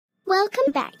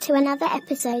Welcome back to another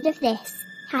episode of this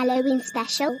Halloween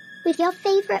special with your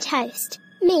favorite host,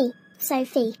 me,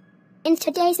 Sophie. In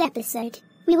today's episode,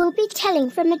 we will be telling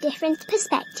from a different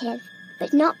perspective,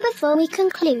 but not before we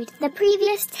conclude the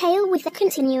previous tale with a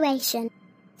continuation.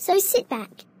 So sit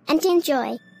back and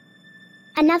enjoy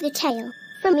another tale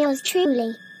from yours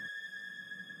truly.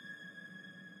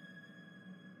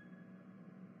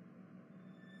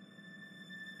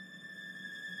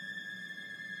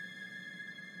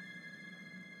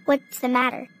 What's the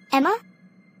matter, Emma?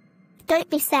 Don't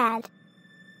be sad.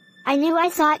 I knew I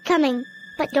saw it coming,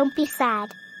 but don't be sad.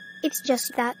 It's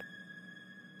just that.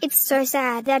 It's so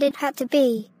sad that it had to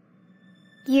be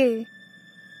you.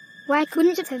 Why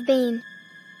couldn't it have been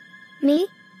me?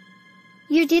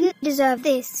 You didn't deserve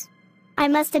this. I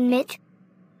must admit,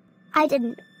 I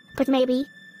didn't, but maybe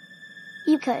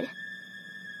you could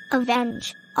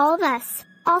avenge all of us.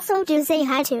 Also do say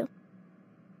hi to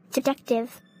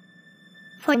Detective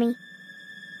for me.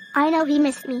 I know he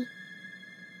missed me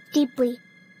deeply.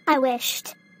 I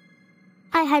wished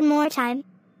I had more time.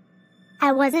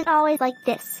 I wasn't always like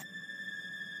this.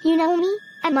 You know me,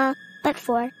 Emma, but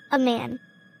for a man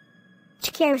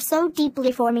to care so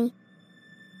deeply for me,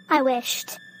 I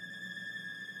wished.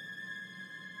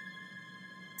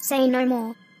 Say no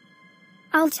more.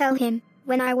 I'll tell him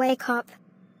when I wake up.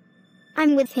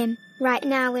 I'm with him right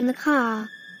now in the car.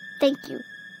 Thank you.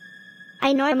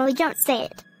 I normally don't say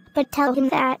it, but tell him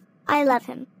that I love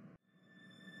him.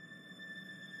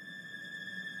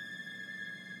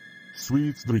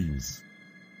 Sweet dreams.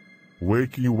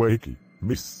 Wakey wakey,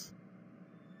 Miss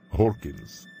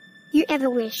Hawkins. You ever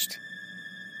wished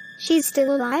she's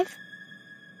still alive?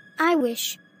 I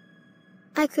wish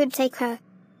I could take her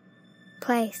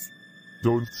place.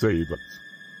 Don't say that.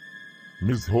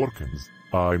 Miss Hawkins,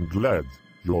 I'm glad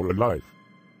you're alive,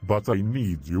 but I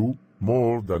need you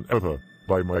more than ever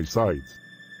by my side.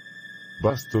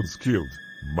 Bastards killed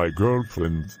my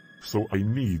girlfriend, so I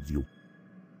need you.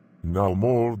 Now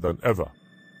more than ever.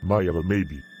 Myra may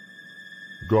be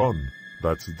gone,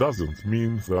 that doesn't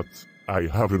mean that I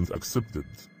haven't accepted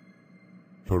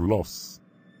her loss.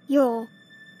 You're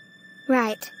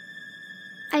right.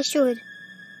 I should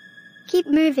keep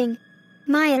moving.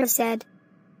 Myra said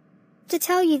to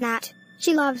tell you that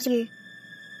she loves you.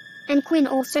 And Quinn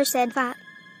also said that.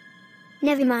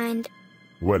 Never mind.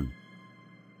 Well,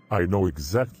 I know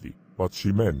exactly what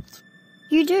she meant.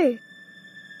 You do?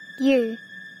 You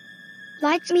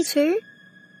liked me too?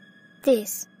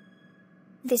 This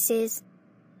is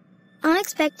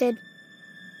unexpected.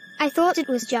 I thought it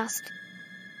was just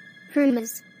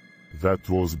rumors. That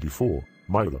was before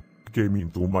Myra came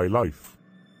into my life.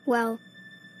 Well,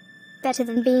 better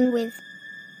than being with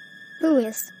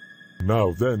Louis.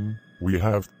 Now then, we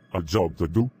have a job to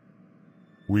do.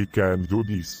 We can do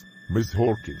this, Miss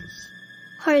Hawkins.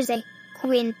 Jose,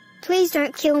 Quinn, please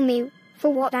don't kill me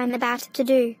for what I'm about to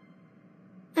do.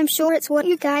 I'm sure it's what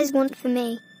you guys want for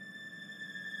me.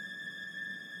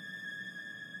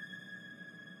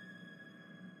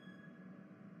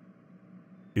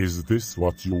 Is this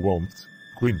what you want,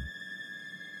 Quinn?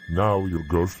 Now your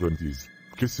girlfriend is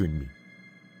kissing me.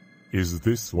 Is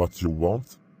this what you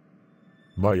want?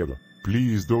 Myra,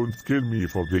 please don't kill me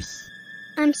for this.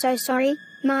 I'm so sorry,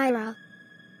 Myra.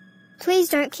 Please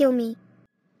don't kill me.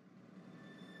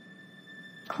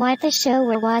 Quite the show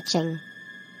we're watching.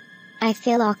 I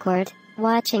feel awkward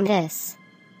watching this.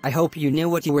 I hope you knew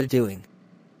what you were doing.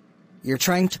 You're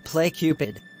trying to play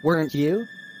Cupid, weren't you?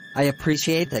 I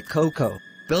appreciate that Coco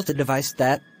built a device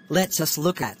that lets us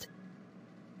look at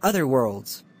other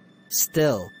worlds.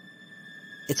 Still,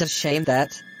 it's a shame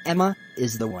that Emma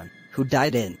is the one who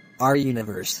died in our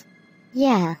universe.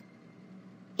 Yeah.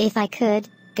 If I could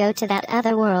go to that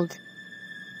other world,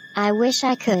 I wish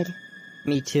I could.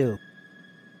 Me too.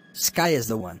 Sky is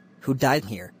the one who died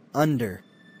here under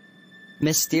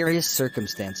mysterious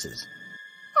circumstances.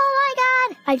 Oh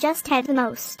my god! I just had the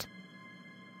most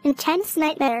intense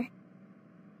nightmare.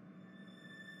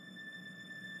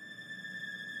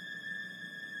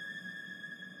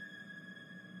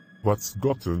 What's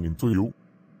gotten into you?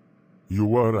 You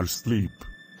were asleep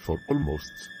for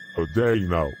almost a day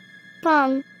now.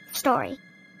 Long story.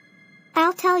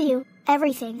 I'll tell you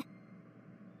everything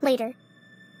later.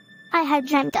 I had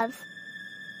dreamt of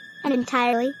an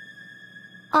entirely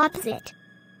opposite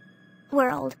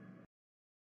world.